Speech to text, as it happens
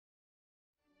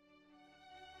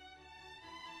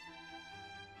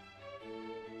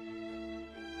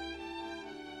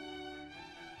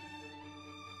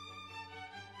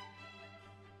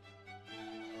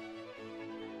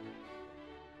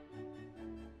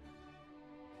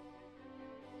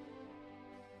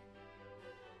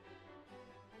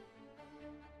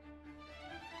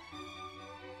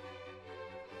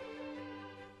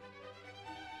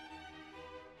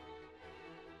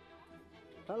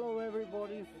Hello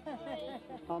everybody.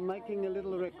 I'm making a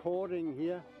little recording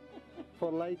here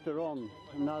for later on,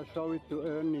 and I'll show it to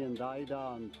Ernie and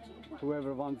Ida and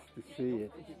whoever wants to see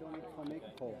it.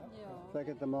 Sag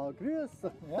het mal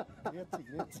grüß. Ja, grüezi,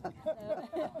 grüezi.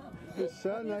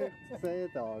 Schön euch zu sehen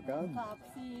da, gell?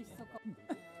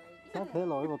 Sag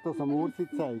hello, ich will das am Ursi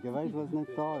zeigen, weißt du, was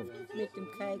nicht da ist? Mit dem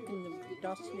Cake und dem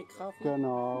Tassel Kaffee.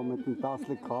 Genau, mit dem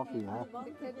Tassel Kaffee.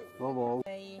 Wow.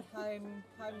 The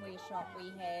homeware shop,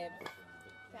 we have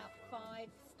about 5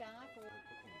 staff.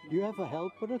 Do you have a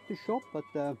helper at the shop?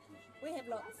 We have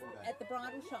lots. At the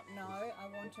bridal shop, no. I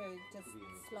want to just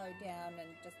slow down and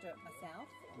just do it myself.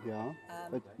 Yeah,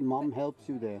 but Mum helps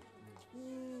you there.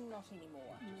 Not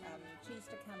anymore. She used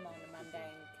to come on a Monday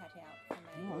and cut out for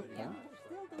me. Oh, okay. Yeah.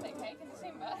 That cake in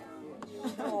December.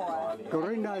 Sure.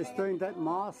 Corinna is doing that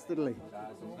masterly.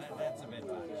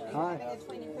 Hi. The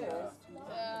 21st.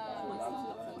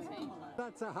 14.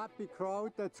 That's a happy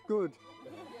crowd, that's good.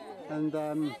 And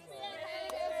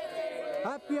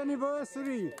happy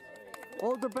anniversary!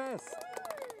 All the best!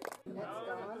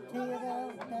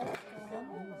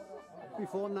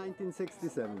 Before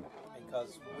 1967.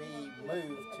 Because we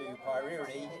moved to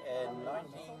Priority in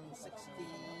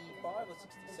 1965 or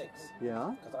 66.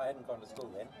 Yeah. Because I hadn't gone to school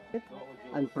then.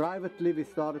 And privately we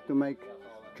started to make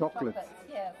chocolates.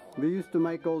 Yes, We used to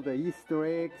make all the Easter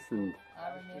eggs and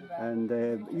I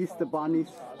remember. Easter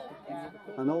bunnies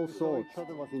and all sorts. That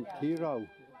was in Tirau.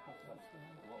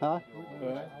 Huh?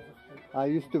 I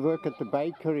used to work at the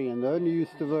bakery, and Ernie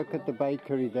used to work at the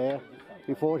bakery there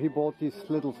before he bought his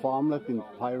little farmlet in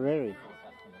Pireri.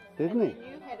 Didn't he? You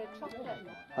had a chocolate.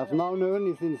 I've known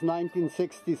Ernie since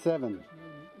 1967.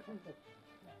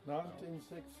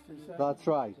 1967. That's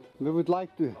right. We would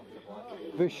like to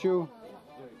wish you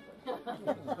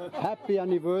happy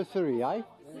anniversary, eh?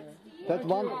 That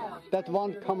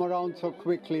won't come around so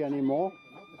quickly anymore.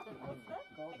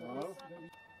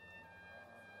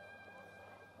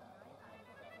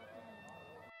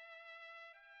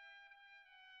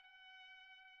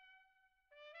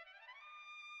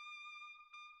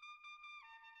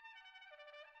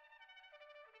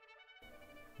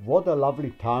 What a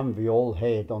lovely time we all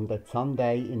had on that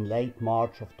Sunday in late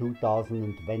March of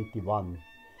 2021.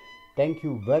 Thank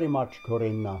you very much,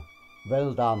 Corinna.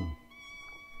 Well done.